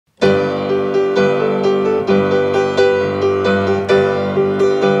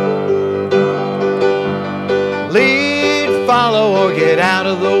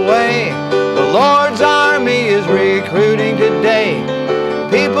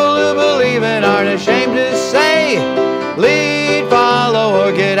People who believe and aren't ashamed to say, lead, follow,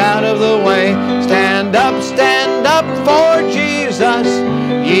 or get out of the way. Stand up for Jesus,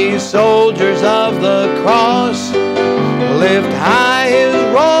 ye soldiers of the cross. Lift high his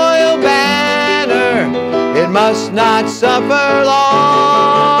royal banner, it must not suffer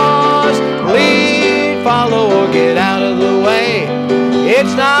loss. Lead, follow, or get out of the way.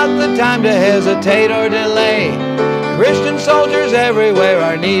 It's not the time to hesitate or delay. Christian soldiers everywhere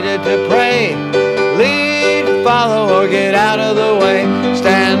are needed to pray. Lead, follow, or get out of the way.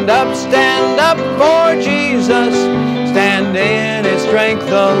 Stand up for Jesus. Stand in his strength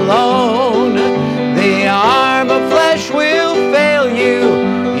alone. The arm of flesh will fail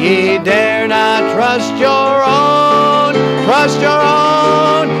you. Ye dare not trust your own. Trust your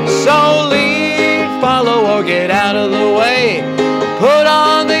own. So lead, follow, or get out of the way. Put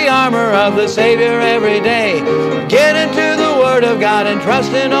on the armor of the Savior every day. Get into the Word of God and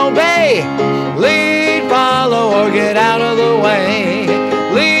trust and obey. Lead, follow, or get out of the way.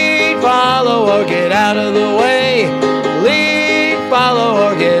 Lead, follow, or get out of the way. Lead, follow,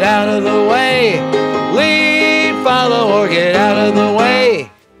 or get out of the way. Lead, follow, or get out of the way.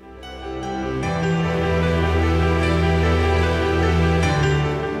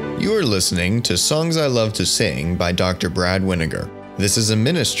 You are listening to Songs I Love to Sing by Dr. Brad Weniger. This is a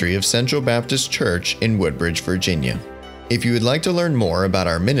ministry of Central Baptist Church in Woodbridge, Virginia. If you would like to learn more about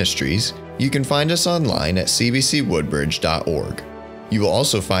our ministries, you can find us online at cbcwoodbridge.org. You will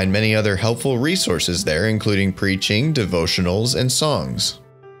also find many other helpful resources there, including preaching, devotionals, and songs.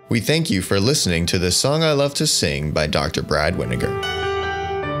 We thank you for listening to the Song I Love to Sing by Dr. Brad Weniger.